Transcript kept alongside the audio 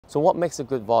So what makes a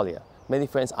good volleyer? Many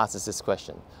friends ask us this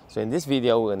question. So in this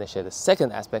video, we're going to share the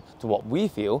second aspect to what we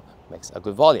feel makes a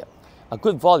good volleyer. A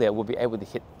good volleyer will be able to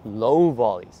hit low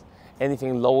volleys.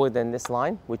 Anything lower than this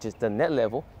line, which is the net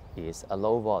level, is a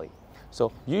low volley.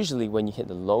 So usually when you hit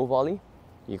the low volley,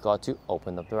 you got to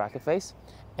open up the racket face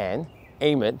and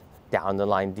aim it down the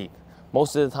line deep.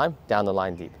 Most of the time, down the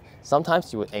line deep.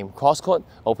 Sometimes you would aim cross court,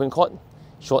 open court,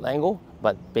 short angle,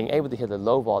 but being able to hit a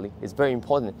low volley is very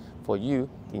important for you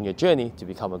in your journey to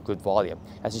become a good volleyer.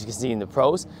 As you can see in the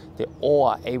pros, they all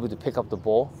are able to pick up the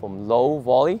ball from low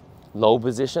volley, low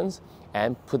positions,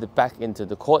 and put it back into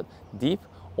the court deep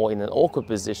or in an awkward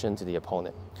position to the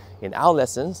opponent. In our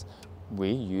lessons,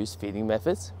 we use feeding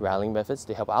methods, rallying methods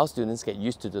to help our students get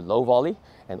used to the low volley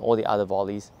and all the other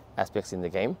volleys aspects in the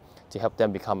game to help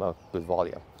them become a good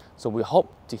volleyer. So we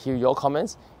hope to hear your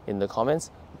comments in the comments.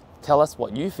 Tell us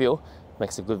what you feel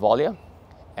makes a good volleyer,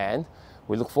 and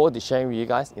we look forward to sharing with you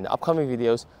guys in the upcoming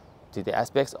videos to the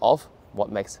aspects of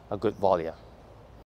what makes a good volleyer.